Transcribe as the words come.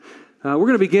We're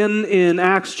going to begin in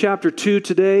Acts chapter 2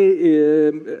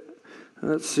 today.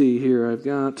 Let's see here.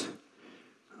 Thought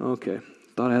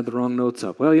I had the wrong notes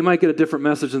up. Well, you might get a different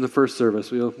message in the first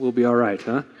service. We'll be all right,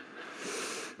 huh?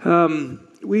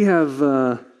 We've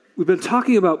been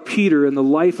talking about Peter and the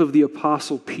life of the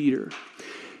Apostle Peter,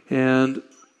 and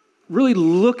really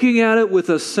looking at it with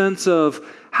a sense of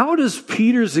how does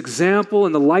Peter's example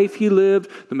and the life he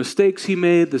lived, the mistakes he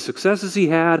made, the successes he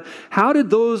had, how do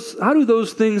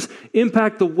those things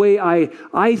impact the way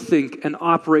I think and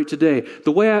operate today,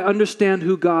 the way I understand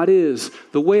who God is,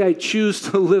 the way I choose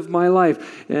to live my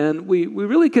life? And we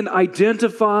really can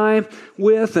identify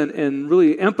with and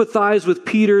really empathize with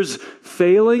Peter's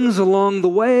failings along the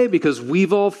way, because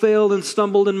we've all failed and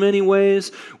stumbled in many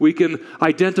ways. We can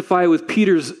identify with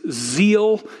Peter's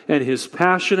zeal and his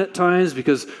passion at times,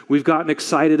 because we've gotten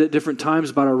excited at different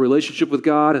times about our relationship with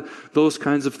God and those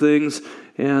kinds of things.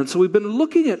 And so we've been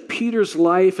looking at Peter's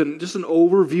life and just an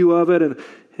overview of it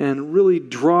and really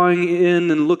drawing in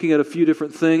and looking at a few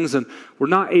different things. And we're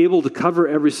not able to cover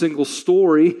every single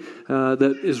story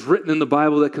that is written in the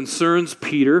Bible that concerns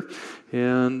Peter.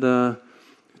 And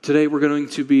today we're going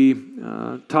to be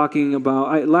talking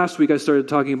about, last week I started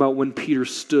talking about when Peter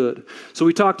stood. So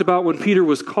we talked about when Peter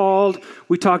was called.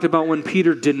 We talked about when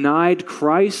Peter denied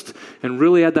Christ and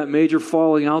really had that major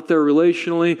falling out there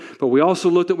relationally. But we also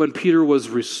looked at when Peter was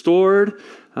restored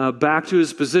back to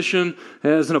his position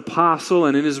as an apostle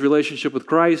and in his relationship with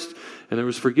Christ, and there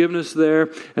was forgiveness there.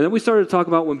 And then we started to talk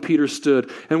about when Peter stood.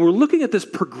 And we're looking at this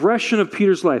progression of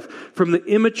Peter's life from the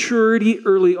immaturity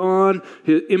early on,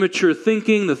 his immature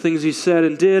thinking, the things he said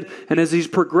and did, and as he's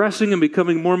progressing and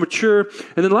becoming more mature.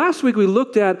 And then last week we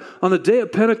looked at, on the day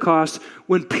of Pentecost,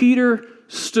 when Peter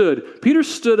stood. Peter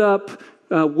stood up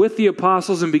with the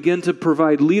apostles and began to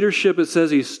provide leadership. It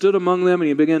says he stood among them and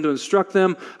he began to instruct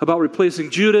them about replacing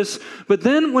Judas. But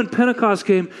then when Pentecost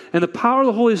came and the power of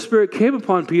the Holy Spirit came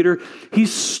upon Peter, he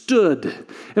stood.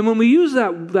 And when we use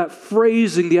that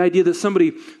phrasing, the idea that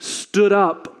somebody stood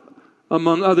up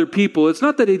among other people, it's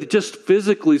not that he just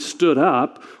physically stood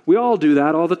up. We all do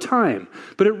that all the time.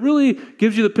 But it really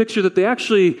gives you the picture that they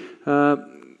actually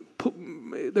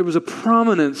there was a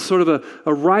prominence, sort of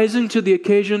a rising to the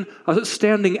occasion, a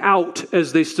standing out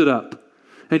as they stood up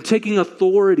and taking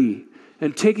authority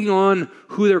and taking on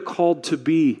who they're called to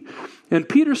be. And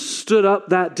Peter stood up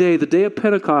that day, the day of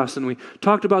Pentecost, and we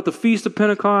talked about the Feast of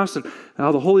Pentecost and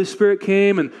how the Holy Spirit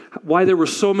came and why there were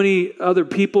so many other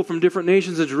people from different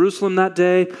nations in Jerusalem that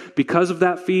day because of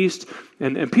that feast.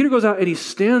 And Peter goes out and he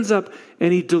stands up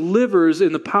and he delivers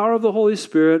in the power of the Holy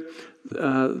Spirit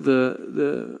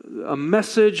a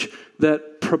message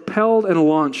that propelled and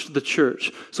launched the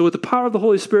church. So with the power of the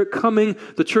Holy Spirit coming,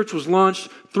 the church was launched.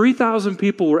 3,000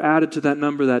 people were added to that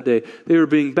number that day. They were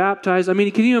being baptized. I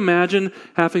mean, can you imagine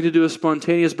having to do a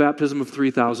spontaneous baptism of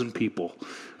 3,000 people?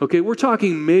 Okay, we're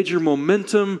talking major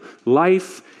momentum,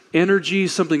 life, energy,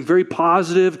 something very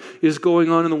positive is going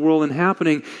on in the world and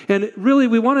happening. And really,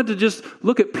 we wanted to just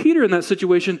look at Peter in that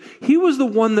situation. He was the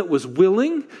one that was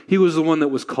willing. He was the one that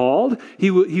was called. He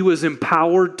was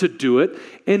empowered to do it,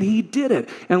 and he did it.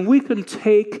 And we can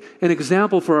take an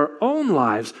example for our own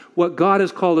lives, what God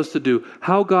has called us to do,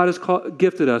 how God has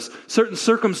gifted us, certain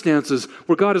circumstances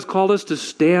where God has called us to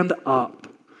stand up.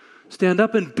 Stand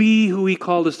up and be who he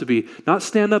called us to be. Not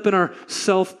stand up in our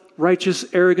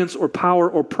self-righteous arrogance or power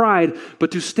or pride,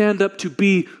 but to stand up to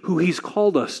be who he's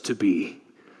called us to be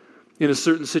in a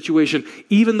certain situation.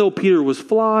 Even though Peter was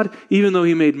flawed, even though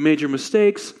he made major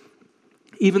mistakes,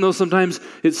 even though sometimes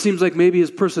it seems like maybe his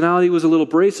personality was a little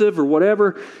abrasive or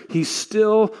whatever, he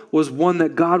still was one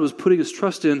that God was putting his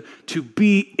trust in to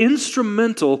be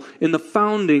instrumental in the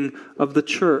founding of the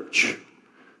church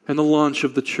and the launch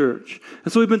of the church.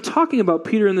 And so we've been talking about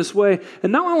Peter in this way,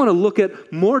 and now I want to look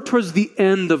at more towards the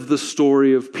end of the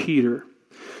story of Peter.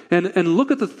 And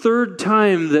look at the third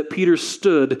time that Peter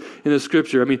stood in the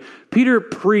scripture. I mean, Peter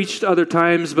preached other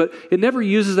times, but it never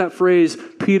uses that phrase,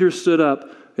 Peter stood up,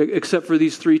 except for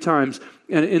these three times.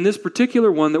 And in this particular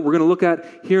one that we're going to look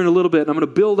at here in a little bit, and I'm going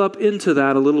to build up into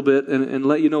that a little bit and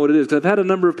let you know what it is. Because I've had a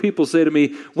number of people say to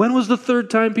me, when was the third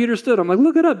time Peter stood? I'm like,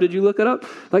 look it up. Did you look it up?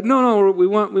 Like, no, we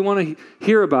want to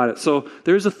hear about it. So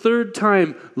there's a third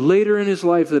time later in his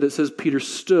life that it says Peter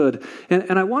stood.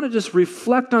 And I want to just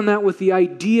reflect on that with the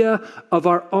idea of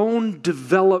our own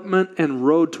development and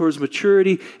road towards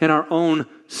maturity and our own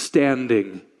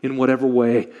standing in whatever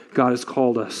way God has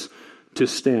called us to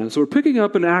stand. So we're picking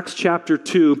up in Acts chapter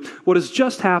 2. What has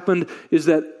just happened is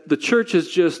that the church has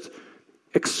just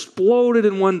exploded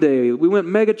in one day. We went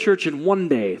mega church in one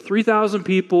day. 3,000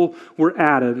 people were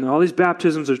added, and all these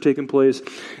baptisms are taking place.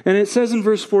 And it says in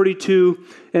verse 42,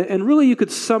 and really you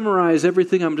could summarize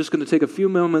everything I'm just going to take a few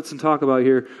moments and talk about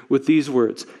here with these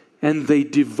words. And they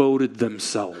devoted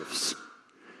themselves.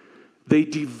 They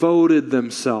devoted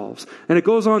themselves. And it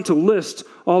goes on to list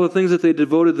all the things that they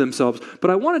devoted themselves. But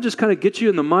I want to just kind of get you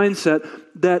in the mindset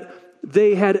that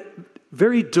they had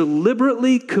very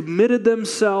deliberately committed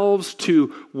themselves to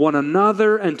one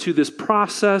another and to this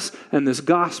process and this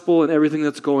gospel and everything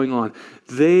that's going on.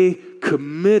 They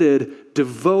committed,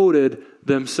 devoted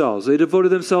themselves. They devoted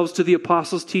themselves to the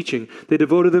apostles' teaching. They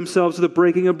devoted themselves to the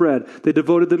breaking of bread. They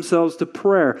devoted themselves to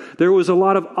prayer. There was a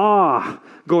lot of awe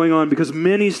going on because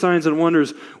many signs and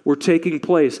wonders were taking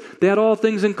place. They had all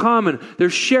things in common.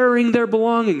 They're sharing their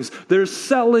belongings. They're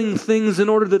selling things in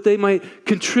order that they might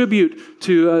contribute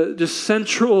to just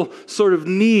central sort of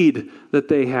need that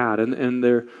they had. And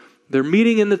they're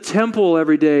meeting in the temple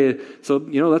every day. So,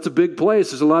 that's a big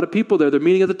place. There's a lot of people there. They're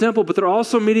meeting at the temple, but they're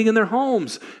also meeting in their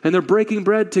homes, and they're breaking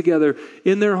bread together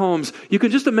in their homes. You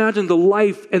can just imagine the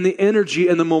life and the energy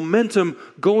and the momentum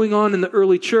going on in the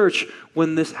early church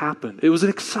when this happened. It was an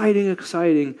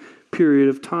exciting period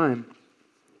of time.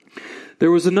 There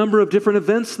was a number of different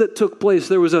events that took place.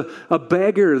 There was a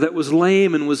beggar that was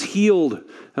lame and was healed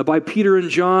by Peter and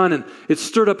John, and it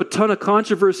stirred up a ton of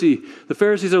controversy. The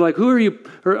Pharisees are like, who are you?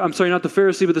 I'm sorry, not the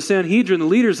Pharisee, but the Sanhedrin, the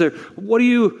leaders there. What are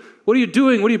you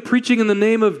doing? What are you preaching in the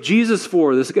name of Jesus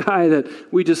for? This guy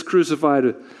that we just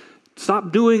crucified.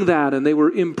 Stop doing that. And they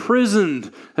were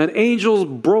imprisoned, and angels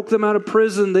broke them out of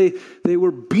prison. They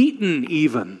were beaten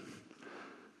even,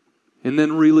 and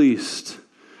then released.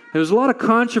 There's a lot of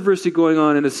controversy going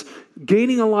on, and it's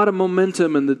gaining a lot of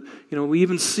momentum. And we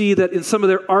even see that in some of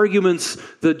their arguments,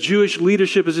 the Jewish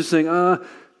leadership is just saying,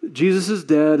 Jesus is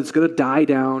dead. It's going to die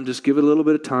down. Just give it a little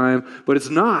bit of time. But it's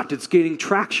not. It's gaining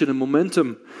traction and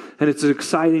momentum, and it's an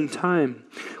exciting time.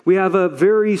 We have a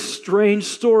very strange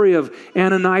story of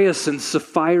Ananias and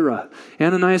Sapphira.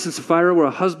 Ananias and Sapphira were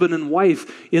a husband and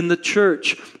wife in the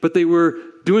church, but they were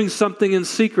doing something in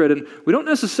secret, and we don't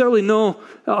necessarily know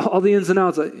all the ins and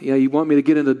outs. You want me to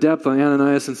get into depth on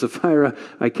Ananias and Sapphira?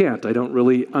 I can't. I don't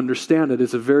really understand it.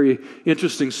 It's a very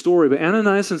interesting story, but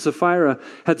Ananias and Sapphira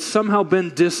had somehow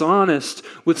been dishonest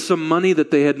with some money that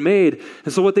they had made,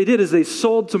 and so what they did is they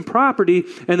sold some property,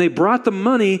 and they brought the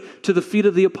money to the feet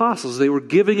of the apostles. They were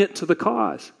giving it to the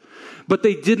cause. But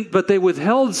they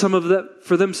withheld some of that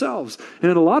for themselves.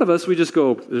 And a lot of us, we just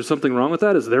go, there's something wrong with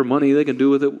that? It's their money. They can do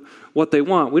with it what they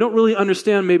want. We don't really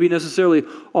understand maybe necessarily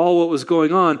all what was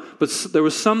going on, but there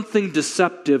was something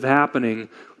deceptive happening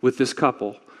with this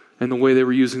couple and the way they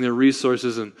were using their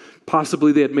resources. And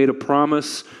possibly they had made a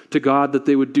promise to God that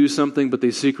they would do something, but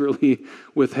they secretly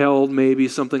withheld maybe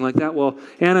something like that. Well,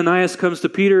 Ananias comes to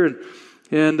Peter,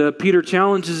 and Peter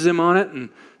challenges him on it and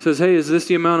says, hey, is this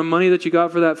the amount of money that you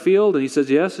got for that field? And he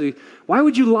says, yes. Why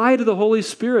would you lie to the Holy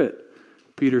Spirit?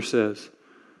 Peter says.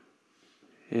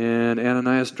 And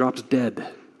Ananias drops dead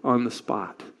on the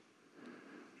spot.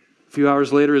 A few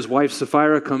hours later, his wife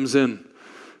Sapphira comes in,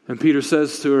 and Peter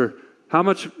says to her, how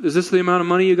much, is this the amount of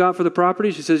money you got for the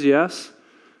property? She says, yes,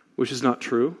 which is not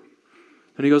true.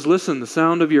 And he goes, listen, the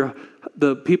sound of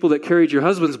the people that carried your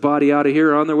husband's body out of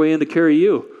here are on their way in to carry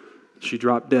you. She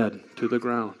dropped dead to the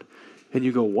ground. And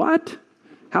you go, what?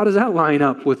 How does that line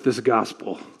up with this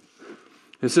gospel?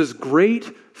 It says, great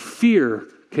fear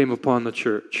came upon the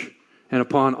church and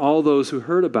upon all those who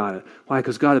heard about it. Why?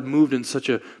 Because God had moved in such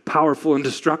a powerful and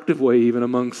destructive way even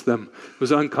amongst them. It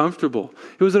was uncomfortable.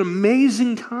 It was an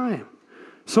amazing time.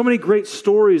 So many great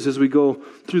stories as we go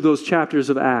through those chapters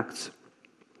of Acts.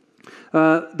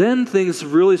 Then things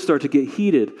really start to get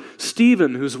heated.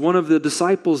 Stephen, who's one of the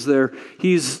disciples there,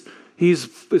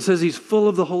 it says he's full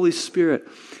of the Holy Spirit.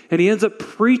 And he ends up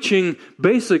preaching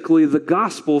basically the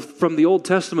gospel from the Old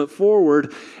Testament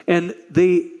forward, and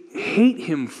they hate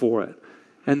him for it.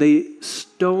 And they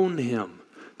stone him.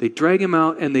 They drag him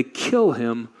out and they kill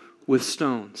him with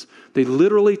stones. They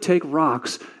literally take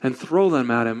rocks and throw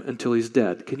them at him until he's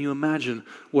dead. Can you imagine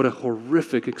what a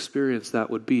horrific experience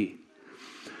that would be?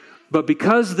 But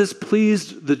because this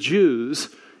pleased the Jews,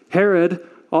 Herod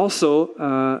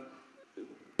also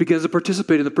begins to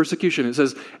participate in the persecution. It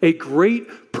says, a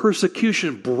great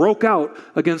persecution broke out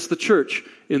against the church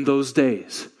in those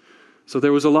days. So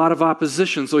there was a lot of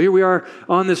opposition. So here we are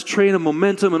on this train of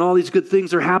momentum, and all these good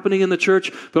things are happening in the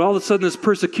church, but all of a sudden this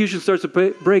persecution starts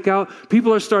to break out.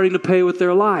 People are starting to pay with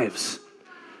their lives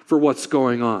for what's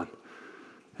going on.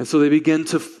 And so they begin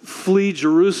to flee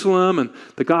Jerusalem, and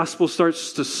the gospel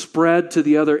starts to spread to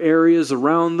the other areas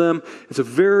around them. It's a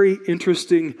very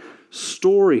interesting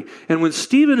story. And when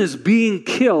Stephen is being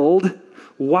killed,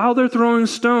 while they're throwing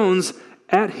stones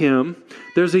at him,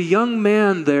 there's a young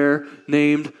man there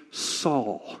named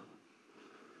Saul.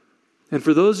 And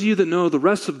for those of you that know the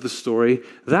rest of the story,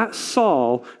 that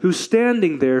Saul, who's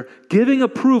standing there giving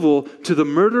approval to the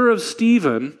murder of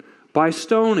Stephen by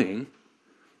stoning,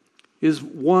 is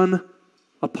one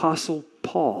Apostle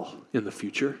Paul in the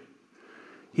future.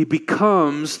 He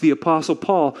becomes the Apostle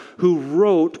Paul who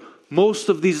wrote most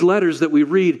of these letters that we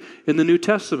read in the New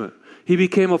Testament. He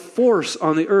became a force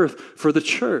on the earth for the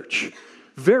church.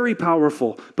 Very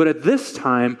powerful. But at this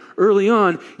time, early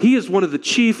on, he is one of the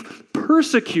chief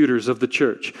persecutors of the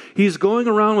church. He's going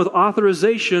around with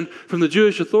authorization from the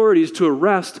Jewish authorities to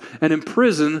arrest and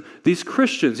imprison these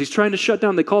Christians. He's trying to shut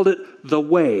down, they called it the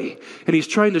Way. And he's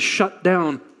trying to shut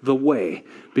down the Way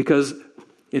because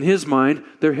in his mind,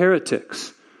 they're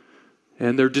heretics.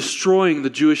 And they're destroying the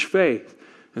Jewish faith.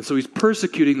 And so he's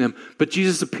persecuting them. But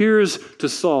Jesus appears to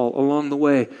Saul along the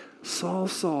way. Saul,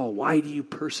 Saul, why do you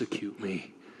persecute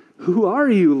me? Who are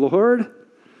you, Lord?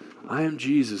 I am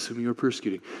Jesus, whom you are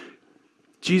persecuting.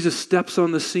 Jesus steps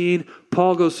on the scene.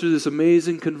 Paul goes through this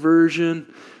amazing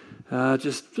conversion.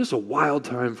 Just a wild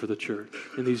time for the church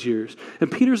in these years.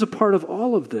 And Peter's a part of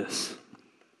all of this.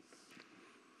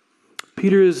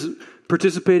 Peter is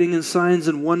participating in signs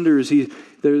and wonders.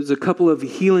 There's a couple of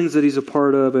healings that he's a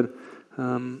part of,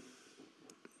 and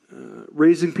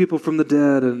raising people from the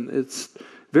dead, and it's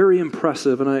very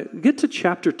impressive. And I get to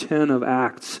chapter 10 of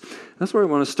Acts. That's where I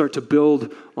want to start to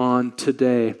build on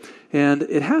today. And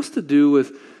it has to do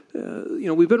with,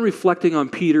 we've been reflecting on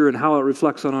Peter and how it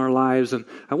reflects on our lives. And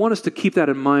I want us to keep that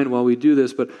in mind while we do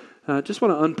this. But I just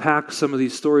want to unpack some of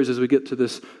these stories as we get to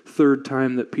this third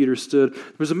time that Peter stood. There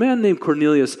was a man named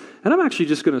Cornelius. And I'm actually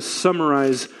just going to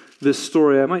summarize this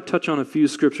story. I might touch on a few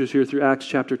scriptures here through Acts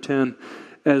chapter 10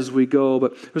 as we go.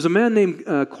 But there's a man named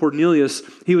Cornelius.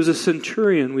 He was a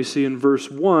centurion, we see in verse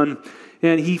 1.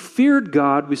 And he feared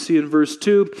God, we see in verse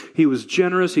 2. He was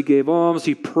generous, he gave alms,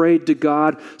 he prayed to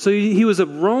God. So he was a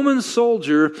Roman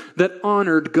soldier that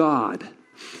honored God.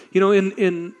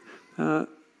 We'll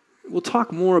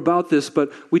talk more about this,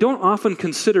 but we don't often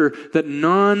consider that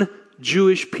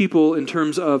non-Jewish people in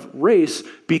terms of race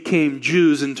became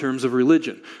Jews in terms of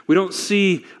religion. We don't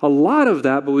see a lot of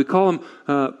that, but we call them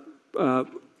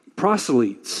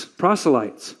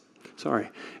proselytes. Sorry.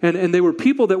 And they were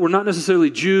people that were not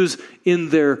necessarily Jews in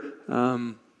their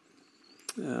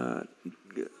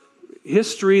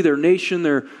history, their nation,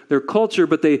 their culture,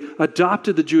 but they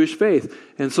adopted the Jewish faith.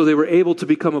 And so they were able to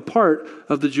become a part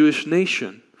of the Jewish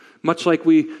nation. Much like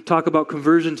we talk about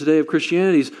conversion today of people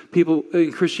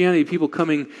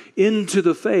coming into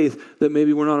the faith that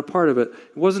maybe were not a part of it.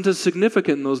 It wasn't as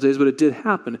significant in those days, but it did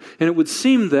happen. And it would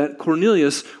seem that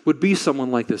Cornelius would be someone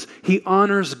like this. He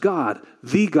honors God,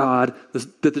 the God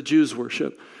that the Jews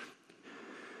worship.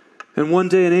 And one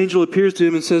day an angel appears to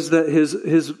him and says that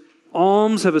his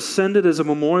alms have ascended as a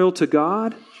memorial to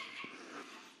God.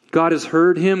 God has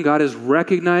heard him. God has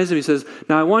recognized him. He says,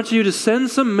 now I want you to send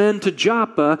some men to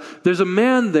Joppa. There's a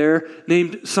man there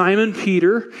named Simon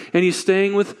Peter, and he's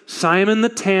staying with Simon the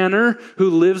tanner who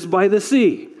lives by the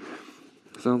sea.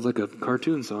 Sounds like a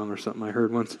cartoon song or something I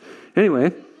heard once.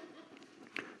 Anyway,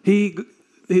 he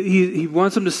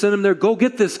wants him to send him there. Go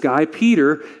get this guy,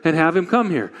 Peter, and have him come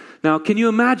here. Now, can you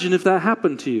imagine if that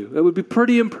happened to you? It would be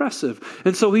pretty impressive.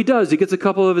 And so he does. He gets a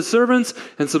couple of his servants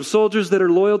and some soldiers that are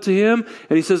loyal to him,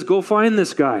 and he says, go find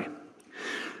this guy.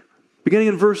 Beginning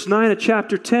in verse 9 of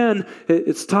chapter 10,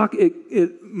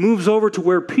 it moves over to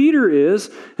where Peter is,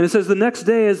 and it says, the next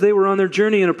day as they were on their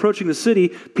journey and approaching the city,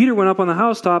 Peter went up on the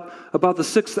housetop about the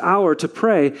 6th hour to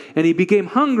pray, and he became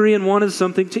hungry and wanted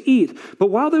something to eat.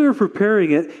 But while they were preparing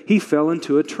it, he fell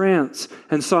into a trance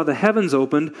and saw the heavens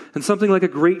opened and something like a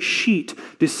great sheet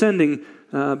descending,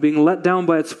 being let down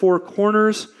by its four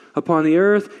corners upon the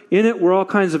earth. In it were all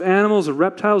kinds of animals and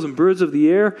reptiles and birds of the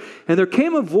air. And there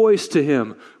came a voice to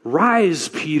him, rise,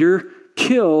 Peter,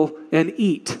 kill and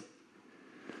eat.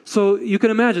 So you can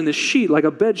imagine this sheet, like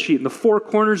a bed sheet, and the four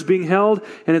corners being held,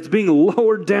 and it's being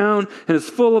lowered down, and it's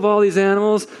full of all these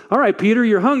animals. All right, Peter,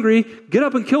 you're hungry. Get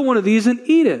up and kill one of these and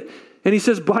eat it. And he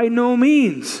says, by no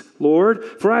means, Lord,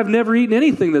 for I've never eaten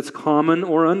anything that's common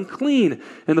or unclean.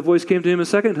 And the voice came to him a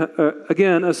second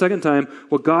time,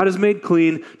 what God has made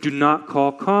clean, do not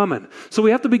call common. So we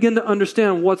have to begin to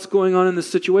understand what's going on in this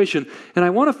situation. And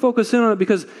I want to focus in on it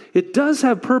because it does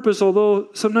have purpose, although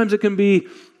sometimes it can be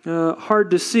hard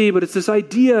to see, but it's this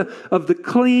idea of the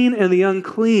clean and the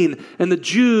unclean, and the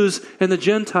Jews and the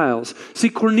Gentiles. See,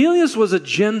 Cornelius was a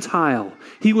Gentile.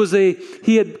 He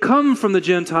had come from the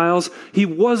Gentiles. He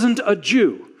wasn't a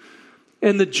Jew.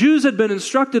 And the Jews had been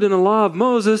instructed in the law of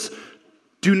Moses,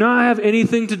 do not have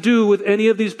anything to do with any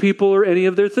of these people or any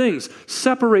of their things.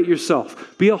 Separate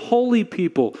yourself. Be a holy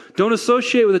people. Don't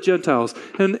associate with the Gentiles.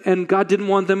 And God didn't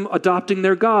want them adopting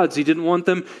their gods. He didn't want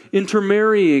them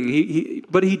intermarrying.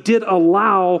 But he did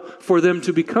allow for them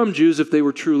to become Jews if they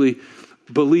were truly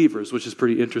believers, which is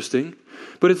pretty interesting.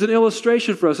 But it's an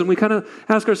illustration for us, and we kind of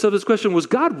ask ourselves this question, was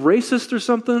God racist or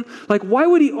something? Like, why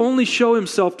would he only show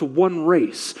himself to one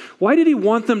race? Why did he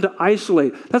want them to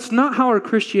isolate? That's not how our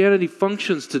Christianity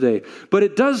functions today. But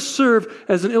it does serve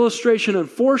as an illustration and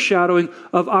foreshadowing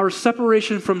of our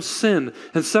separation from sin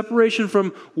and separation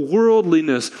from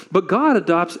worldliness. But God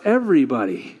adopts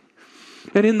everybody.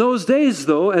 And in those days,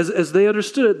 though, as they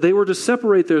understood it, they were to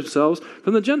separate themselves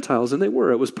from the Gentiles, and they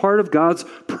were. It was part of God's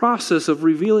process of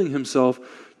revealing himself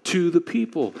to the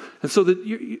people. And so,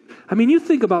 you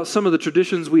think about some of the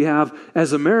traditions we have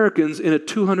as Americans in a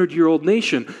 200-year-old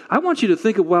nation. I want you to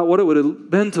think about what it would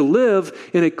have been to live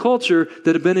in a culture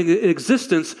that had been in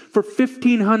existence for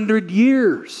 1,500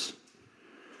 years.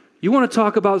 You want to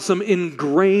talk about some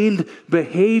ingrained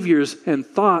behaviors and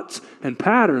thoughts and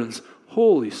patterns.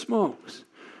 Holy smokes.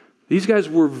 These guys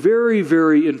were very,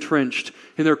 very entrenched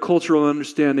in their cultural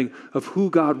understanding of who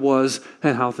God was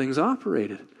and how things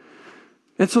operated.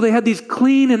 And so they had these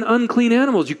clean and unclean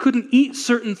animals. You couldn't eat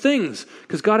certain things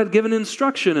because God had given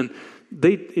instruction. And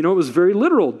it was very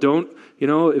literal. Don't,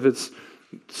 if it's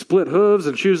split hooves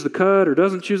and chews the cud or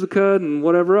doesn't choose the cud and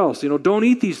whatever else, don't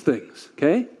eat these things,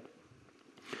 okay?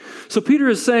 So Peter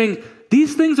is saying,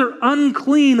 these things are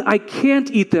unclean. I can't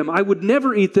eat them. I would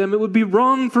never eat them. It would be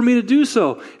wrong for me to do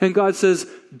so. And God says,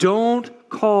 don't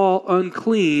call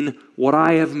unclean what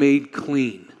I have made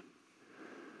clean.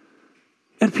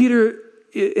 And Peter,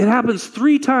 it happens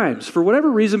 3 times. For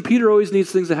whatever reason, Peter always needs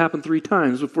things to happen 3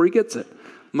 times before he gets it,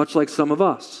 much like some of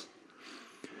us.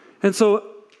 And so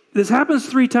this happens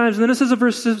 3 times, and then it says in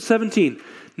verse 17,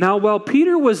 now while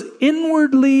Peter was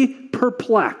inwardly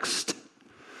perplexed,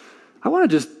 I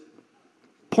want to just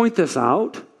point this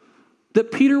out, that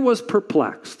Peter was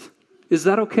perplexed. Is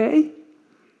that okay?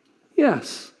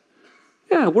 Yes.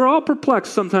 Yeah, we're all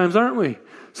perplexed sometimes, aren't we?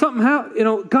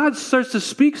 God starts to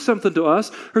speak something to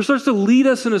us or starts to lead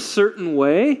us in a certain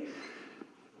way,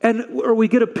 or we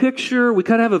get a picture, we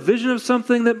kind of have a vision of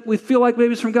something that we feel like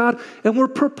maybe it's from God, and we're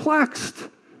perplexed.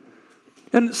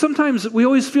 And sometimes we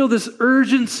always feel this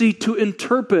urgency to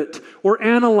interpret or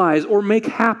analyze or make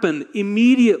happen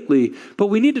immediately. But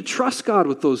we need to trust God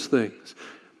with those things.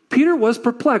 Peter was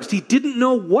perplexed. He didn't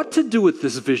know what to do with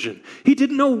this vision. He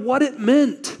didn't know what it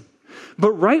meant.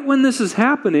 But right when this is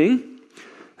happening,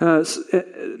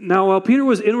 now while Peter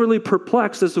was inwardly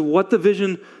perplexed as to what the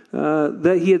vision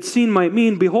that he had seen might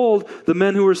mean, behold, the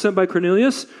men who were sent by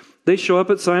Cornelius, they show up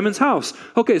at Simon's house.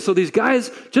 Okay, so these guys,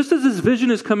 just as this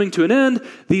vision is coming to an end,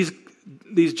 these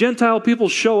Gentile people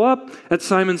show up at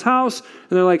Simon's house,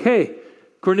 and they're like, hey,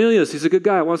 Cornelius, he's a good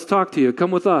guy, wants to talk to you,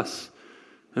 come with us.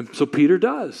 And so Peter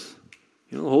does.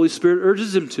 The Holy Spirit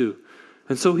urges him to.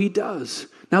 And so he does.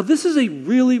 Now, this is a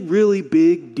really, really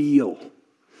big deal.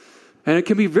 And it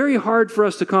can be very hard for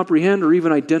us to comprehend or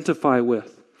even identify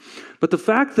with. But the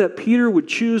fact that Peter would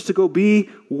choose to go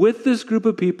be with this group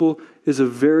of people is a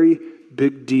very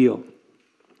big deal.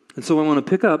 And so I want to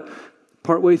pick up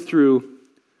partway through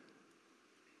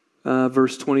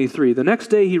verse 23. The next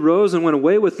day he rose and went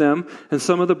away with them, and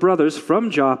some of the brothers from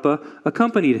Joppa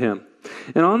accompanied him.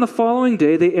 And on the following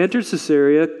day they entered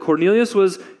Caesarea. Cornelius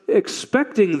was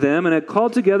expecting them and had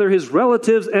called together his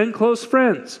relatives and close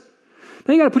friends.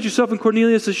 Now you got to put yourself in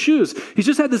Cornelius' shoes. He's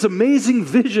just had this amazing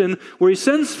vision where he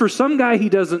sends for some guy he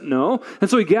doesn't know, and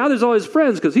so he gathers all his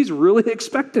friends because he's really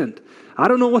expectant. I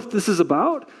don't know what this is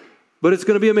about, but it's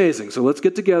going to be amazing. So let's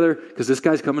get together because this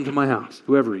guy's coming to my house,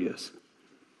 whoever he is.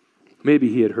 Maybe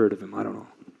he had heard of him. I don't know.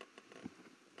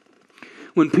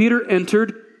 When Peter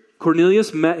entered,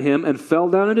 Cornelius met him and fell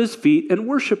down at his feet and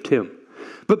worshipped him.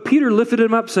 But Peter lifted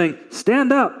him up, saying,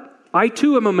 stand up. I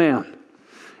too am a man.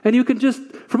 And you can just,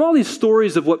 from all these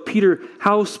stories of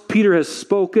how Peter has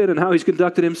spoken and how he's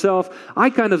conducted himself, I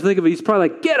kind of think of it, he's probably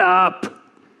like, get up.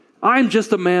 I'm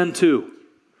just a man too.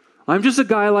 I'm just a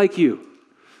guy like you.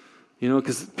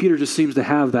 Because Peter just seems to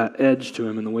have that edge to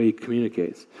him in the way he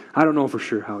communicates. I don't know for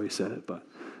sure how he said it, but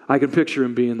I can picture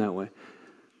him being that way.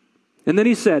 And then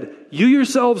he said, you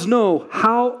yourselves know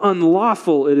how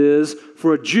unlawful it is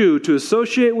for a Jew to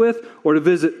associate with or to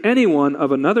visit anyone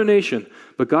of another nation.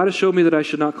 But God has showed me that I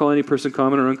should not call any person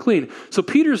common or unclean. So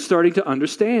Peter's starting to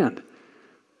understand.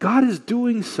 God is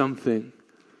doing something.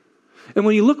 And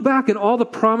when you look back at all the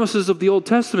promises of the Old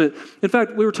Testament, in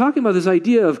fact, we were talking about this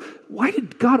idea of why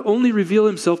did God only reveal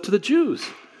himself to the Jews?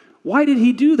 Why did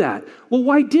he do that? Well,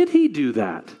 why did he do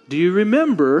that? Do you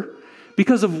remember?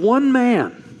 Because of one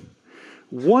man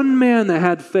that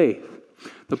had faith.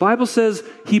 The Bible says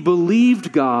he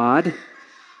believed God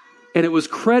and it was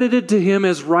credited to him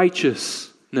as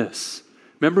righteousness.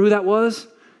 Remember who that was?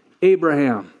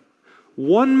 Abraham.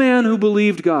 One man who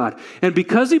believed God. And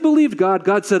because he believed God,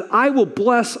 God said, I will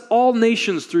bless all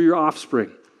nations through your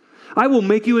offspring. I will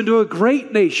make you into a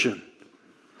great nation.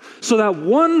 So that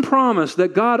one promise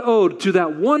that God owed to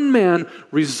that one man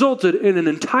resulted in an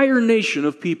entire nation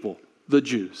of people, the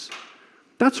Jews.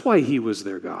 That's why he was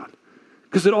their God.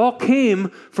 Because it all came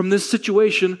from this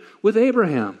situation with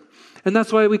Abraham. And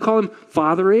that's why we call him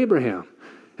Father Abraham.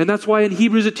 And that's why in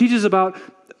Hebrews it teaches about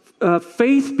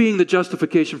faith being the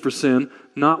justification for sin,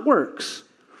 not works.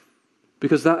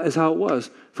 Because that is how it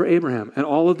was for Abraham. And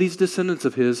all of these descendants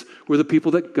of his were the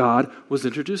people that God was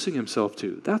introducing himself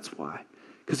to. That's why.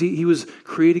 Because he was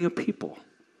creating a people,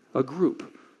 a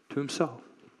group to himself.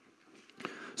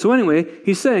 So anyway,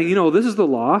 he's saying, this is the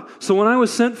law. So when I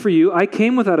was sent for you, I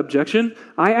came without objection.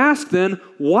 I asked then,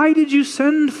 why did you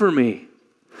send for me?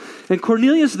 And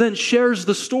Cornelius then shares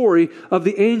the story of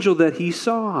the angel that he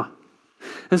saw.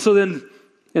 And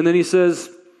then he says,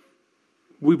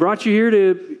 we brought you here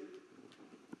to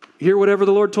hear whatever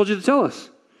the Lord told you to tell us.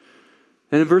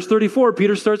 And in verse 34,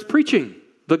 Peter starts preaching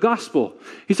the gospel.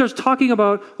 He starts talking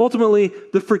about, ultimately,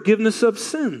 the forgiveness of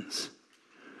sins.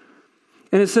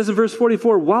 And it says in verse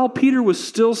 44, while Peter was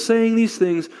still saying these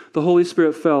things, the Holy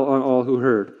Spirit fell on all who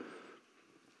heard.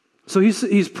 So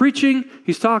he's preaching,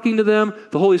 he's talking to them,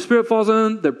 the Holy Spirit falls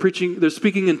on them, they're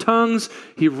speaking in tongues,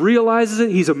 he realizes it,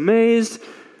 he's amazed.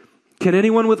 Can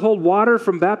anyone withhold water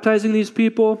from baptizing these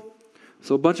people?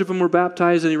 So a bunch of them were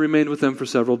baptized and he remained with them for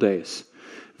several days.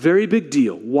 Very big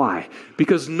deal. Why?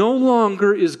 Because no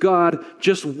longer is God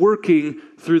just working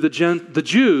through the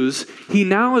Jews. He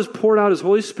now has poured out his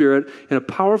Holy Spirit in a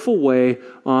powerful way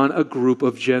on a group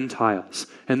of Gentiles.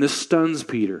 And this stuns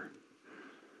Peter.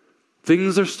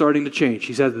 Things are starting to change.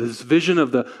 He's had this vision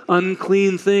of the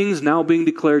unclean things now being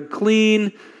declared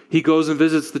clean. He goes and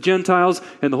visits the Gentiles,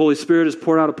 and the Holy Spirit is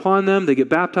poured out upon them. They get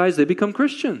baptized. They become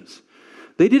Christians.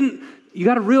 You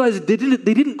got to realize they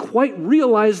didn't quite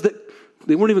realize that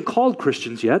they weren't even called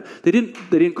Christians yet. They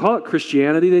didn't call it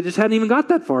Christianity. They just hadn't even got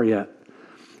that far yet.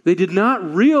 They did not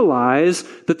realize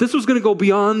that this was going to go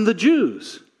beyond the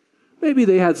Jews. Maybe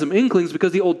they had some inklings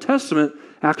because the Old Testament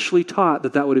actually taught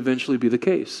that would eventually be the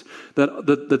case. That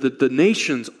the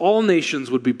nations, all nations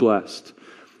would be blessed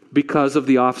because of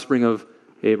the offspring of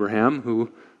Abraham,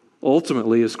 who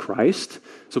ultimately is Christ.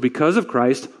 So because of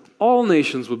Christ, all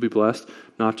nations would be blessed,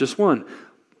 not just one.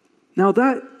 Now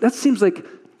that seems like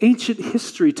ancient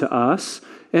history to us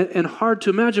and hard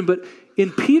to imagine, but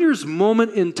in Peter's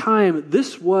moment in time,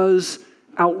 this was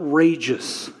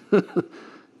outrageous.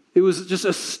 It was just an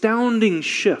astounding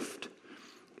shift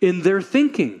in their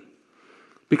thinking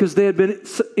because they had been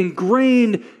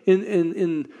ingrained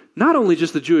in not only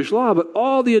just the Jewish law, but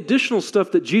all the additional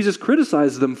stuff that Jesus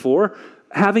criticized them for,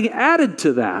 having added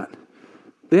to that.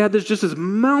 They had this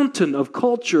mountain of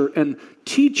culture and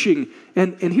teaching,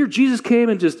 and here Jesus came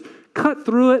and just cut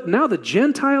through it. Now the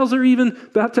Gentiles are even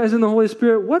baptized in the Holy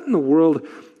Spirit. What in the world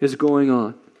is going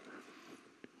on?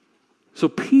 So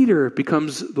Peter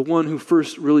becomes the one who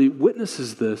first really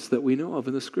witnesses this that we know of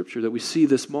in the Scripture, that we see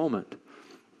this moment.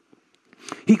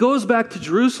 He goes back to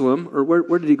Jerusalem, or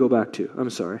where did he go back to? I'm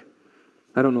sorry.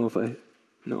 I don't know if I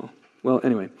know. Well,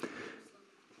 anyway.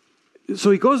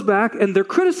 So he goes back, and they're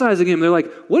criticizing him. They're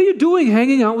like, what are you doing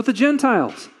hanging out with the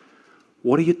Gentiles?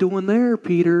 What are you doing there,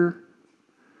 Peter?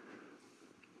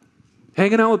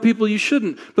 Hanging out with people you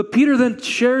shouldn't. But Peter then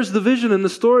shares the vision and the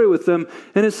story with them,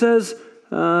 and it says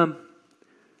in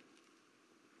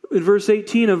verse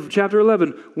 18 of chapter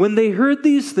 11, when they heard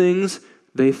these things,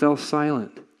 they fell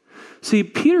silent. See,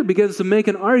 Peter begins to make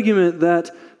an argument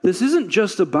that this isn't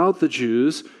just about the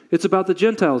Jews, it's about the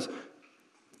Gentiles.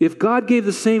 If God gave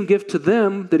the same gift to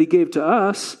them that he gave to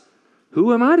us,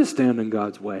 who am I to stand in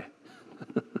God's way?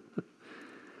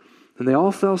 And they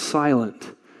all fell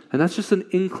silent. And that's just an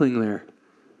inkling there.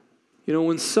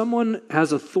 When someone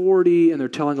has authority and they're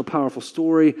telling a powerful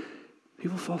story,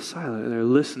 people fall silent and they're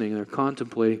listening and they're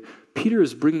contemplating. Peter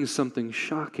is bringing something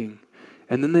shocking.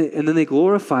 And then they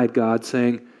glorified God,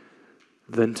 saying,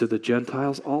 then to the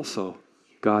Gentiles also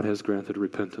God has granted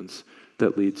repentance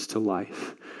that leads to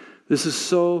life. This is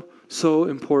so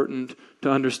important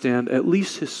to understand, at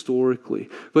least historically.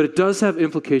 But it does have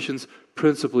implications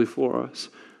principally for us.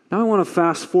 Now I want to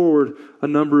fast forward a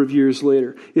number of years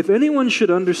later. If anyone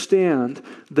should understand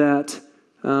that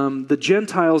the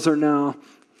Gentiles are now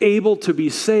able to be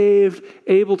saved,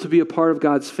 able to be a part of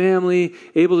God's family,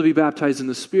 able to be baptized in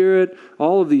the Spirit,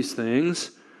 all of these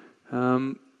things.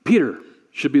 Peter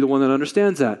should be the one that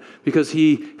understands that because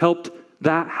he helped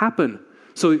that happen.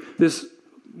 So this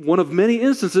one of many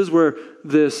instances where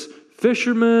this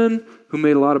fisherman who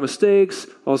made a lot of mistakes,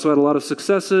 also had a lot of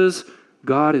successes,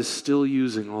 God is still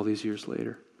using all these years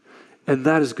later. And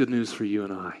that is good news for you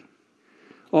and I.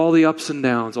 All the ups and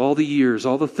downs, all the years,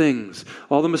 all the things,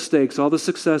 all the mistakes, all the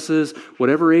successes,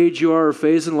 whatever age you are or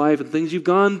phase in life and things you've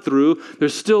gone through,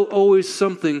 there's still always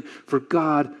something for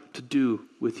God to do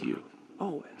with you.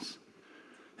 Always.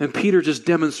 And Peter just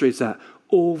demonstrates that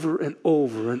over and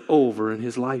over and over in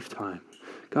his lifetime.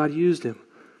 God used him.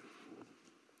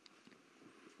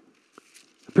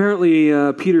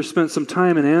 Apparently, Peter spent some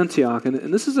time in Antioch,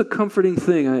 and this is a comforting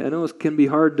thing. I know it can be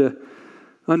hard to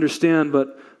understand,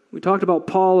 but we talked about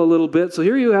Paul a little bit. So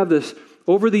here you have this,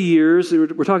 over the years,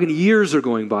 we're talking years are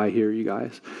going by here, you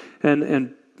guys.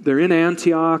 And they're in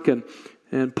Antioch,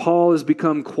 and Paul has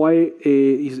become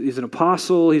he's an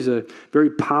apostle. He's a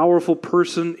very powerful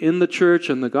person in the church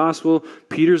and the gospel.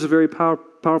 Peter's a very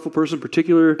powerful person,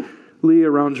 particularly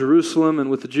around Jerusalem and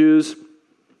with the Jews.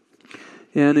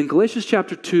 And in Galatians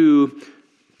chapter 2,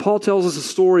 Paul tells us a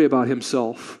story about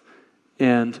himself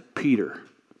and Peter.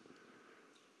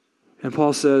 And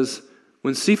Paul says,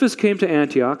 when Cephas came to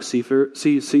Antioch, Cephas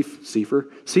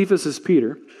is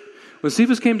Peter. When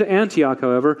Cephas came to Antioch,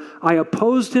 however, I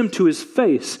opposed him to his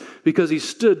face because he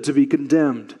stood to be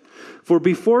condemned. For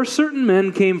before certain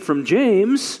men came from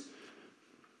James,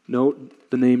 note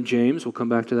the name James, we'll come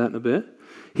back to that in a bit,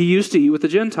 he used to eat with the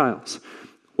Gentiles.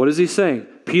 What is he saying?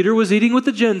 Peter was eating with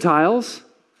the Gentiles,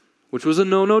 which was a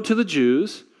no-no to the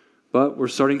Jews, but we're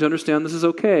starting to understand this is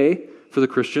okay for the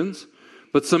Christians.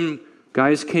 But some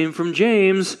guys came from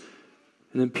James,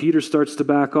 and then Peter starts to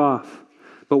back off.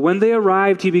 But when they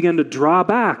arrived, he began to draw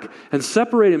back and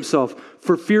separate himself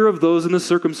for fear of those in the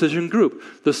circumcision group.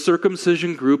 The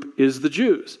circumcision group is the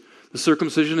Jews. The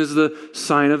circumcision is the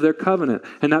sign of their covenant,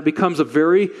 and that becomes a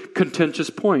very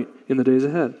contentious point in the days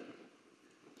ahead.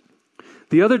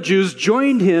 The other Jews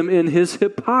joined him in his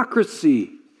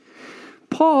hypocrisy.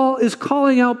 Paul is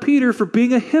calling out Peter for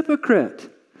being a hypocrite.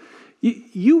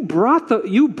 You brought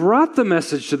the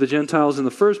message to the Gentiles in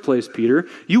the first place, Peter.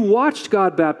 You watched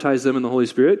God baptize them in the Holy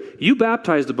Spirit. You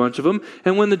baptized a bunch of them.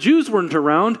 And when the Jews weren't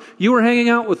around, you were hanging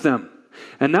out with them.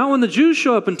 And now when the Jews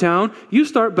show up in town, you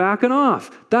start backing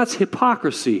off. That's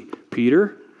hypocrisy,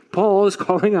 Peter. Paul is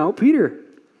calling out Peter.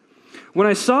 When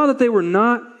I saw that they were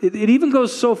not, it even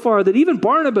goes so far that even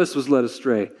Barnabas was led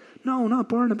astray. No, not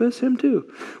Barnabas, him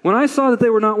too. When I saw that they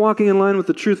were not walking in line with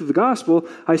the truth of the gospel,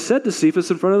 I said to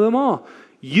Cephas in front of them all,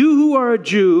 you who are a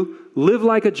Jew, live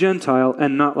like a Gentile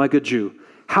and not like a Jew.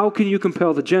 How can you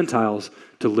compel the Gentiles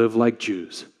to live like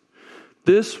Jews?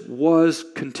 This was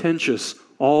contentious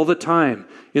all the time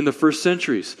in the first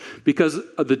centuries because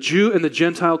of the Jew and the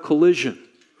Gentile collision.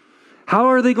 How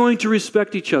are they going to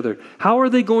respect each other? How are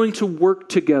they going to work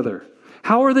together?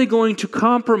 How are they going to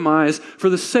compromise for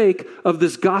the sake of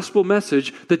this gospel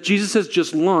message that Jesus has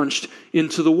just launched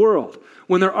into the world?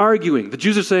 When they're arguing, the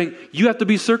Jews are saying, you have to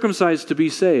be circumcised to be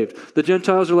saved. The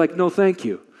Gentiles are like, no, thank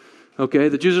you. Okay,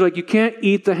 the Jews are like, you can't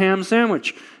eat the ham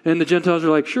sandwich. And the Gentiles are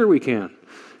like, sure we can.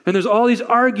 And there's all these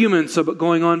arguments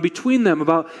going on between them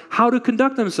about how to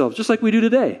conduct themselves, just like we do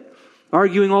today.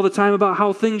 Arguing all the time about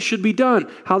how things should be done,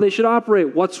 how they should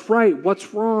operate, what's right,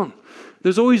 what's wrong.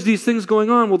 There's always these things going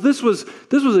on. Well, this was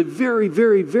a very,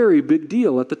 very, very big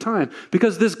deal at the time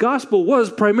because this gospel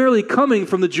was primarily coming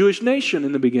from the Jewish nation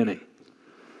in the beginning.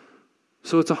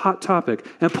 So it's a hot topic.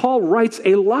 And Paul writes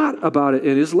a lot about it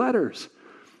in his letters,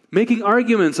 making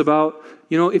arguments about,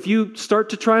 if you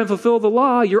start to try and fulfill the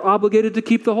law, you're obligated to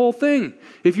keep the whole thing.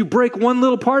 If you break one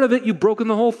little part of it, you've broken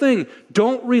the whole thing.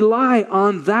 Don't rely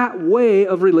on that way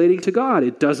of relating to God.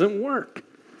 It doesn't work.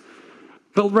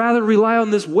 But rather rely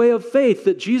on this way of faith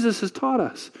that Jesus has taught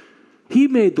us. He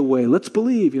made the way. Let's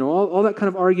believe. All that kind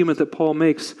of argument that Paul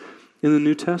makes in the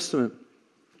New Testament.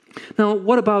 Now,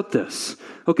 what about this?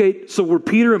 Okay, so were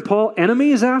Peter and Paul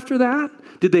enemies after that?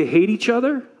 Did they hate each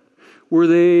other? Were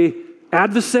they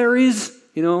adversaries,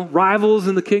 rivals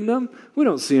in the kingdom? We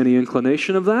don't see any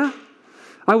inclination of that.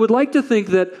 I would like to think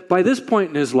that by this point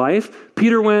in his life,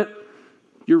 Peter went,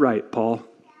 you're right, Paul.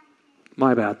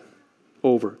 My bad.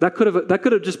 Over. That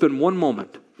could have just been one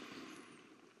moment.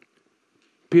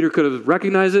 Peter could have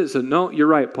recognized it and said, no, you're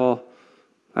right, Paul.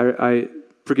 I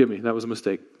forgive me, that was a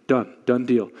mistake. Done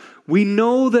deal. We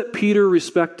know that Peter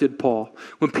respected Paul.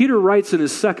 When Peter writes in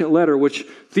his second letter, which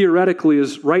theoretically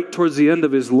is right towards the end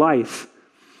of his life,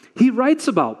 he writes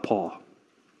about Paul.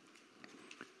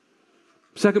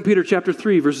 2 Peter chapter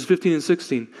 3, verses 15 and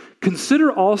 16.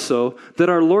 Consider also that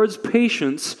our Lord's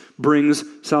patience brings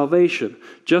salvation,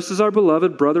 just as our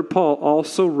beloved brother Paul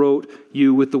also wrote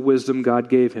you with the wisdom God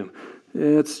gave him.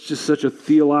 It's just such a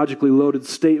theologically loaded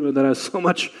statement that has so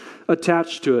much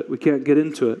attached to it. We can't get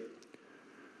into it.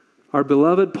 Our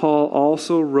beloved Paul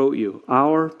also wrote you,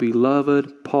 our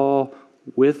beloved Paul,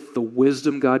 with the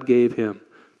wisdom God gave him.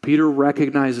 Peter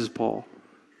recognizes Paul.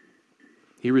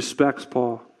 He respects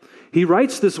Paul. He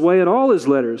writes this way in all his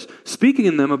letters, speaking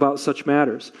in them about such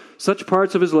matters. Such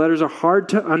parts of his letters are hard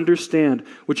to understand,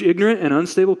 which ignorant and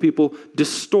unstable people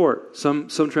distort, some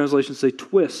translations say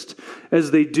twist,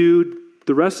 as they do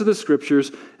the rest of the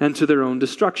Scriptures and to their own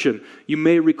destruction. You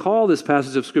may recall this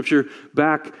passage of Scripture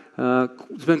back,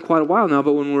 it's been quite a while now,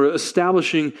 but when we're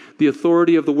establishing the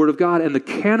authority of the Word of God and the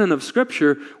canon of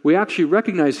Scripture, we actually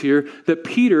recognize here that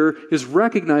Peter is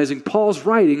recognizing Paul's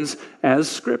writings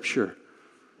as Scripture.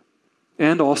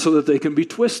 And also that they can be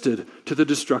twisted to the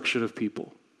destruction of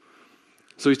people.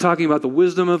 So he's talking about the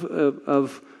wisdom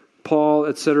of Paul,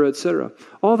 etc., etc.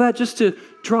 All that just to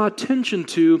draw attention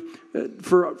to,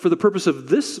 for the purpose of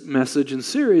this message and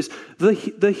series,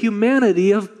 the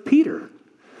humanity of Peter.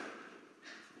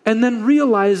 And then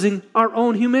realizing our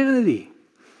own humanity.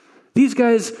 These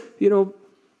guys,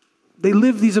 they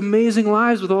live these amazing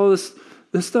lives with all this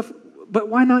stuff, but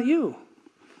why not you?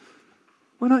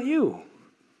 Why not you?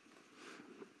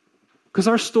 Because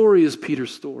our story is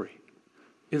Peter's story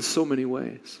in so many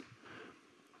ways.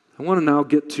 I want to now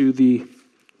get to the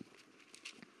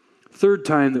third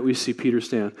time that we see Peter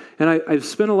stand. And I've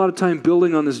spent a lot of time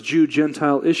building on this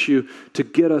Jew-Gentile issue to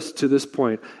get us to this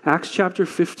point. Acts chapter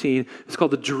 15 is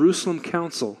called the Jerusalem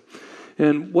Council.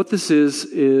 And what this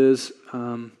is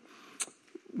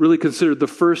really considered the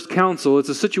first council. It's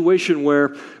a situation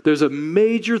where there's a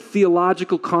major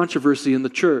theological controversy in the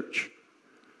church.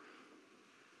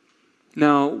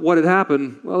 Now, what had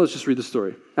happened? Well, let's just read the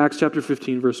story. Acts chapter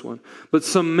 15, verse 1. But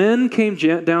some men came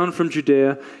down from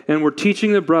Judea and were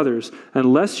teaching the brothers,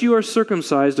 unless you are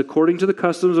circumcised according to the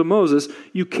customs of Moses,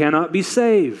 you cannot be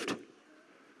saved.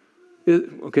 So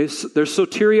their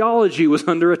soteriology was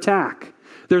under attack.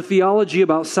 Their theology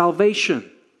about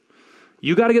salvation.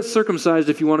 You got to get circumcised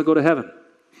if you want to go to heaven.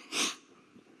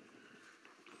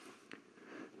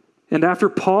 And after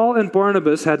Paul and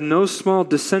Barnabas had no small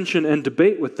dissension and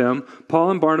debate with them,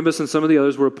 Paul and Barnabas and some of the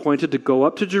others were appointed to go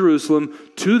up to Jerusalem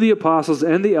to the apostles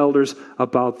and the elders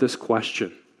about this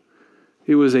question.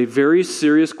 It was a very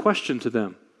serious question to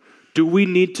them. Do we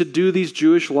need to do these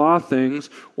Jewish law things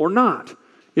or not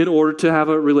in order to have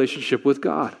a relationship with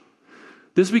God?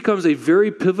 This becomes a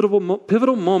very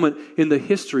pivotal moment in the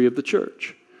history of the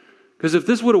church. Because if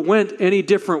this would have went any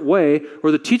different way,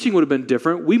 or the teaching would have been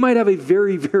different, we might have a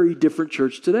very, very different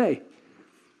church today,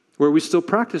 where we still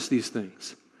practice these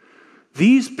things.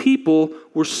 These people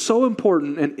were so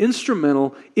important and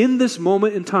instrumental in this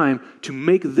moment in time to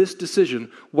make this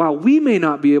decision. While we may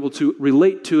not be able to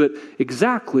relate to it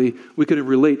exactly, we can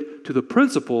relate to the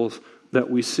principles that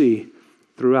we see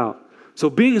throughout. So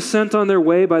being sent on their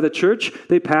way by the church,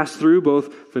 they passed through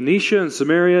both Phoenicia and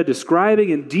Samaria, describing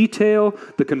in detail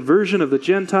the conversion of the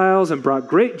Gentiles and brought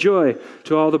great joy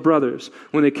to all the brothers.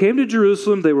 When they came to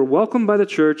Jerusalem, they were welcomed by the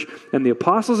church and the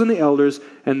apostles and the elders,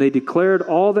 and they declared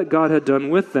all that God had done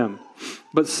with them.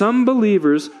 But some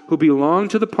believers who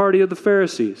belonged to the party of the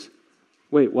Pharisees.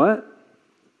 Wait, what?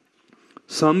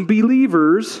 Some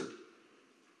believers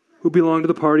who belonged to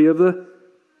the party of the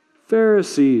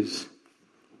Pharisees.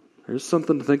 There's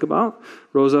something to think about.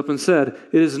 Rose up and said,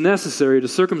 it is necessary to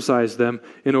circumcise them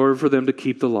in order for them to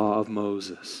keep the law of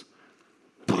Moses.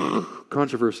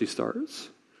 Controversy starts.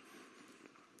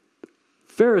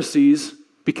 Pharisees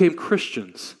became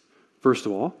Christians, first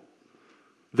of all.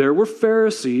 There were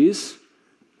Pharisees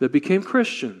that became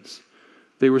Christians.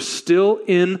 They were still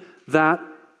in that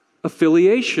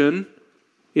affiliation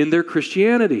in their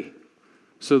Christianity.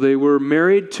 So they were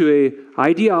married to an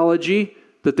ideology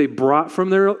that they brought from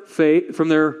their faith, from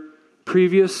their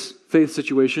previous faith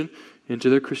situation into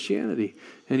their Christianity.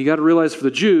 And you got to realize for the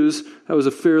Jews, that was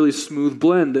a fairly smooth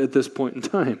blend at this point in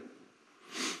time.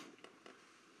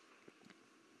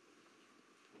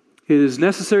 It is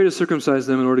necessary to circumcise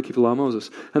them in order to keep the law of Moses.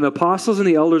 And the apostles and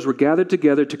the elders were gathered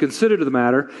together to consider the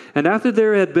matter. And after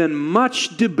there had been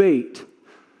much debate,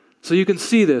 so you can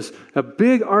see this, a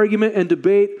big argument and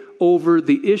debate over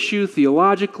the issue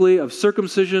theologically of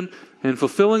circumcision and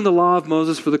fulfilling the law of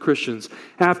Moses for the Christians.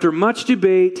 After much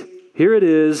debate, here it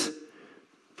is,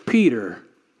 Peter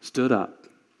stood up.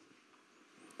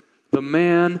 The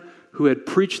man who had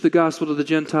preached the gospel to the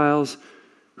Gentiles,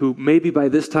 who maybe by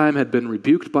this time had been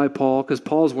rebuked by Paul, because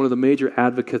Paul is one of the major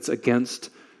advocates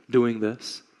against doing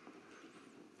this.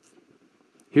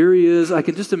 Here he is. I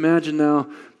can just imagine now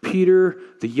Peter,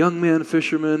 the young man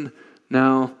fisherman,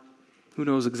 now who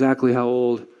knows exactly how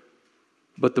old,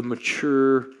 but the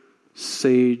mature,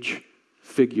 sage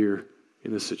figure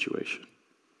in this situation,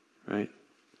 right?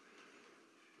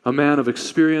 A man of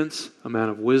experience, a man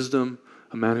of wisdom,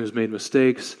 a man who's made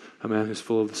mistakes, a man who's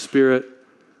full of the Spirit,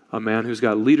 a man who's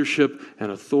got leadership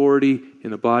and authority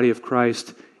in the body of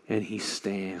Christ, and he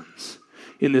stands.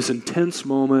 In this intense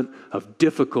moment of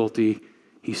difficulty,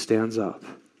 he stands up.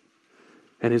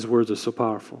 And his words are so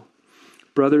powerful.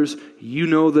 Brothers, you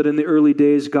know that in the early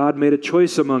days God made a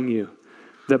choice among you,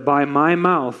 that by my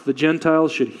mouth the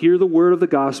Gentiles should hear the word of the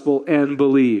gospel and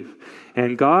believe.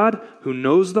 And God, who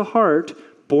knows the heart,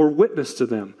 bore witness to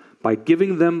them by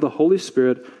giving them the Holy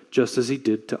Spirit just as he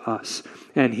did to us.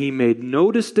 And he made no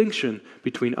distinction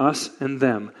between us and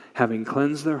them, having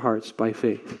cleansed their hearts by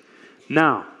faith.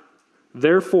 Now,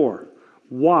 therefore,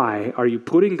 why are you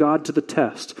putting God to the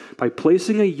test by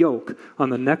placing a yoke on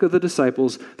the neck of the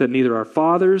disciples that neither our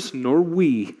fathers nor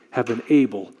we have been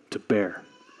able to bear?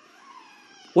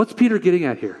 What's Peter getting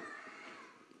at here?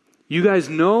 You guys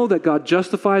know that God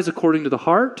justifies according to the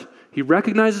heart. He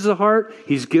recognizes the heart.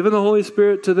 He's given the Holy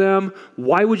Spirit to them.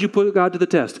 Why would you put God to the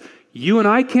test? You and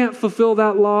I can't fulfill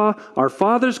that law. Our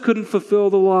fathers couldn't fulfill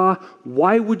the law.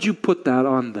 Why would you put that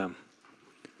on them?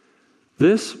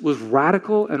 This was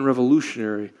radical and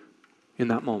revolutionary in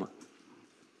that moment.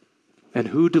 And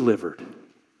who delivered?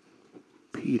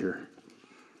 Peter.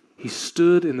 He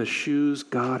stood in the shoes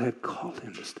God had called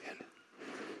him to stand in.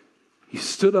 He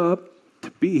stood up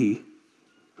to be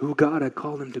who God had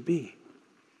called him to be.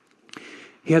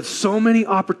 He had so many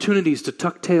opportunities to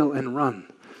tuck tail and run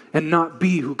and not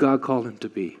be who God called him to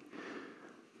be.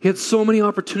 He had so many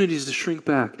opportunities to shrink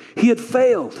back. He had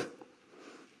failed,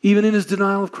 even in his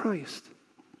denial of Christ.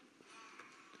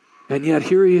 And yet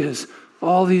here he is,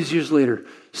 all these years later,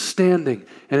 standing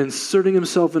and inserting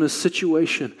himself in a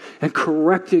situation and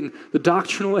correcting the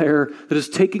doctrinal error that is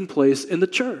taking place in the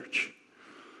church.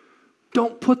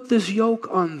 Don't put this yoke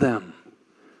on them.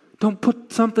 Don't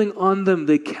put something on them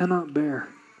they cannot bear.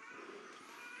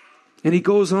 And he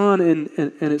goes on and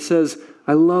it says,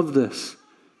 I love this.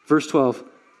 Verse 12,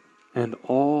 and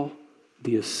all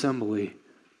the assembly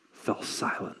fell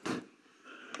silent.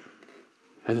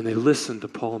 And then they listened to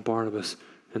Paul and Barnabas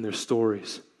and their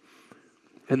stories.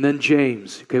 And then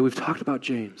James. Okay, we've talked about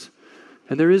James.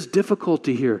 And there is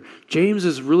difficulty here. James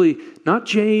is really not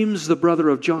James, the brother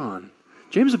of John.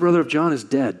 James, the brother of John, is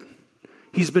dead.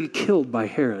 He's been killed by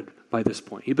Herod by this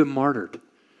point. He'd been martyred.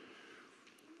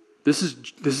 This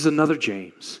is another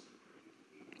James.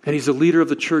 And he's the leader of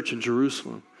the church in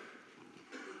Jerusalem.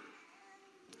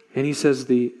 And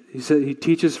he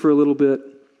teaches for a little bit,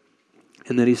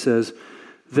 and then he says,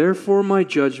 therefore my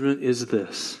judgment is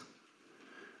this.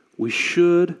 We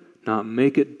should not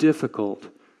make it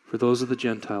difficult for those of the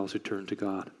Gentiles who turn to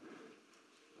God.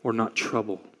 Or not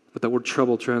trouble. But that word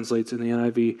trouble translates in the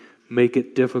NIV, make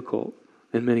it difficult,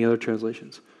 in many other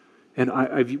translations. And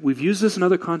we've used this in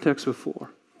other contexts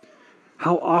before.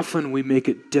 How often we make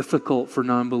it difficult for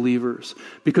non-believers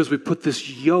because we put this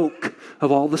yoke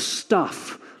of all the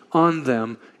stuff on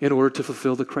them in order to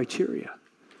fulfill the criteria.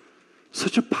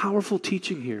 Such a powerful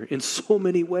teaching here in so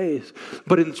many ways.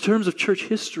 But in terms of church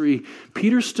history,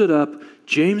 Peter stood up,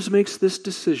 James makes this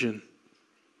decision.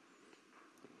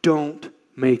 Don't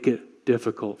make it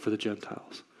difficult for the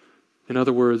Gentiles. In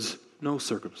other words, no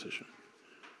circumcision.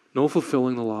 No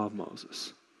fulfilling the law of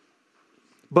Moses.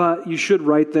 But you should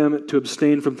write them to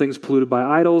abstain from things polluted by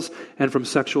idols and from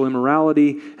sexual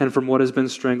immorality and from what has been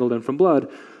strangled and from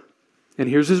blood. And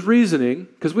here's his reasoning,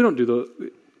 because we don't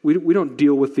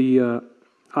deal with the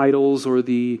idols or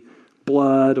the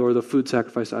blood or the food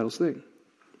sacrifice idols thing.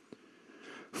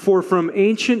 For from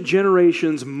ancient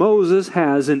generations Moses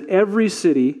has had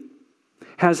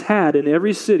in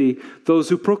every city those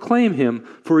who proclaim him,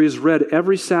 for he is read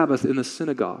every Sabbath in the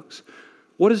synagogues.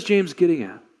 What is James getting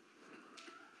at?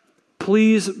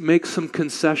 Please make some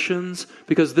concessions,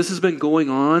 because this has been going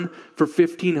on for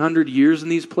 1,500 years in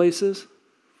these places.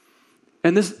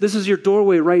 And this is your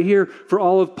doorway right here for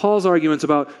all of Paul's arguments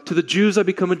about, to the Jews I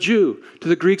become a Jew, to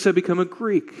the Greeks I become a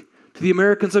Greek, to the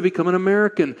Americans I become an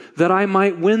American, that I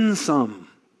might win some.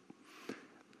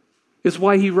 It's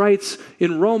why he writes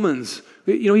in Romans,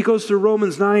 he goes through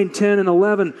Romans 9, 10, and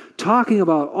 11, talking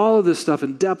about all of this stuff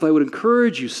in depth. I would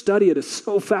encourage you, study it. It's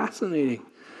so fascinating.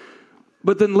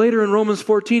 But then later in Romans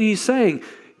 14, he's saying,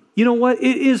 you know what?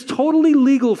 It is totally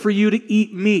legal for you to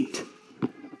eat meat.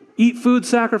 Eat food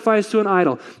sacrificed to an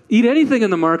idol. Eat anything in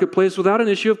the marketplace without an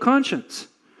issue of conscience.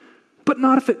 But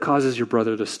not if it causes your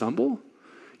brother to stumble.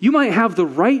 You might have the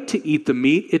right to eat the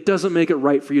meat. It doesn't make it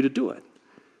right for you to do it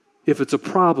if it's a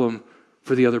problem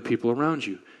for the other people around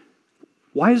you.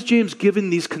 Why is James giving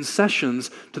these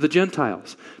concessions to the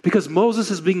Gentiles? Because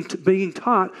Moses is being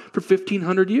taught for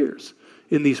 1,500 years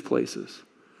in these places.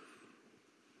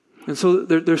 And so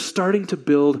they're starting to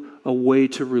build a way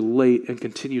to relate and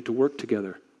continue to work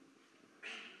together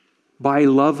by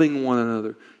loving one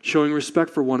another, showing respect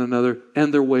for one another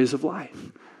and their ways of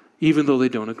life, even though they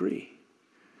don't agree.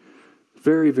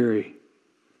 Very, very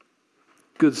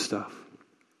good stuff.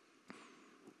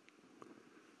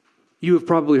 You have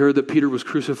probably heard that Peter was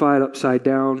crucified upside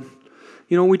down.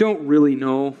 We don't really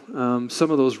know. Some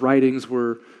of those writings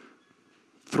were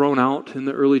thrown out in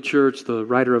the early church. The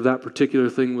writer of that particular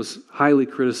thing was highly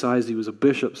criticized. He was a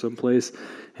bishop someplace,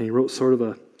 and he wrote sort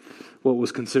of what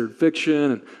was considered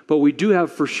fiction. But we do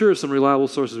have for sure some reliable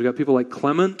sources. We got people like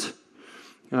Clement,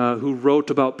 who wrote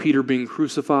about Peter being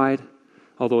crucified,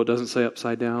 although it doesn't say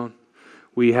upside down.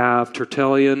 We have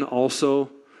Tertullian, also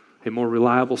a more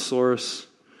reliable source.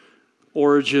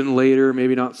 Origen later,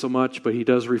 maybe not so much, but he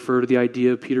does refer to the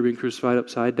idea of Peter being crucified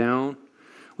upside down.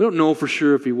 We don't know for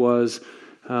sure if he was,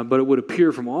 but it would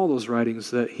appear from all those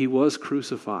writings that he was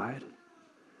crucified.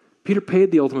 Peter paid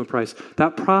the ultimate price.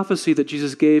 That prophecy that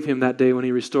Jesus gave him that day when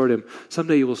he restored him,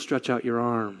 someday you will stretch out your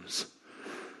arms,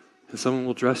 and someone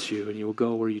will dress you, and you will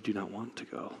go where you do not want to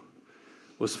go,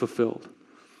 was fulfilled.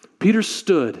 Peter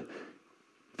stood.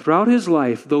 Throughout his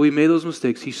life, though he made those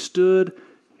mistakes, he stood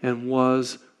and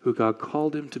was who God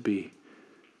called him to be.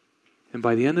 And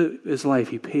by the end of his life,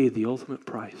 he paid the ultimate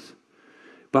price.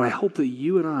 But I hope that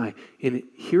you and I, in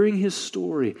hearing his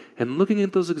story and looking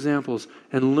at those examples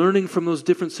and learning from those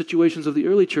different situations of the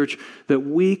early church, that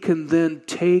we can then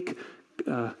take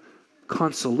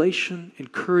consolation,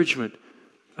 encouragement,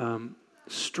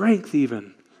 strength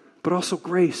even, but also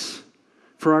grace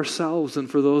for ourselves and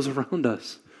for those around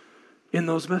us in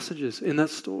those messages, in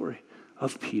that story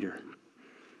of Peter.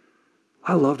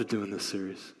 I loved doing this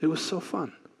series. It was so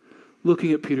fun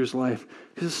looking at Peter's life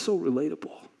because it's so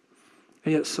relatable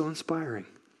and yet so inspiring.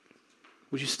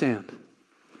 Would you stand?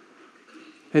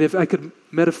 And if I could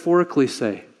metaphorically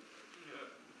say,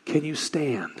 can you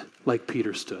stand like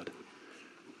Peter stood?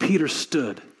 Peter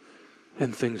stood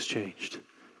and things changed.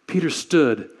 Peter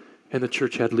stood and the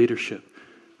church had leadership.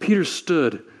 Peter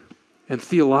stood and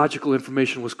theological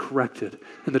information was corrected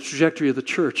and the trajectory of the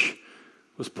church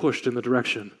was pushed in the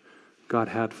direction God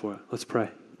had for it. Let's pray.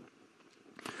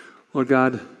 Lord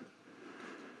God,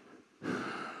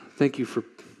 thank you for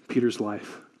Peter's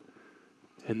life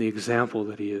and the example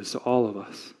that he is to all of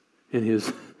us in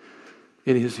his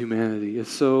humanity.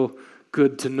 It's so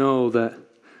good to know that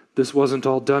this wasn't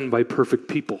all done by perfect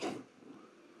people,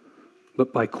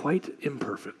 but by quite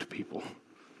imperfect people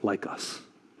like us.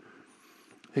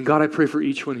 And God, I pray for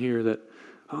each one here that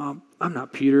I'm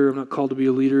not Peter, I'm not called to be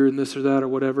a leader in this or that or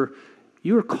whatever.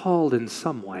 You are called in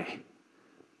some way,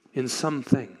 in some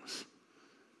things,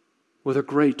 whether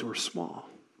great or small.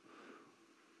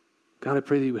 God, I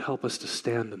pray that you would help us to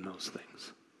stand in those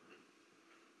things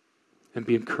and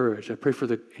be encouraged. I pray for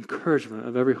the encouragement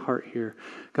of every heart here.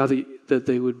 God, that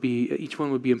they would be, each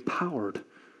one would be empowered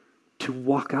to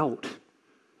walk out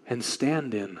and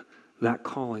stand in that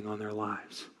calling on their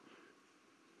lives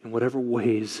in whatever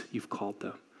ways you've called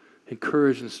them.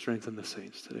 Encourage and strengthen the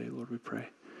saints today, Lord, we pray.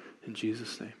 In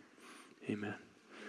Jesus' name, amen.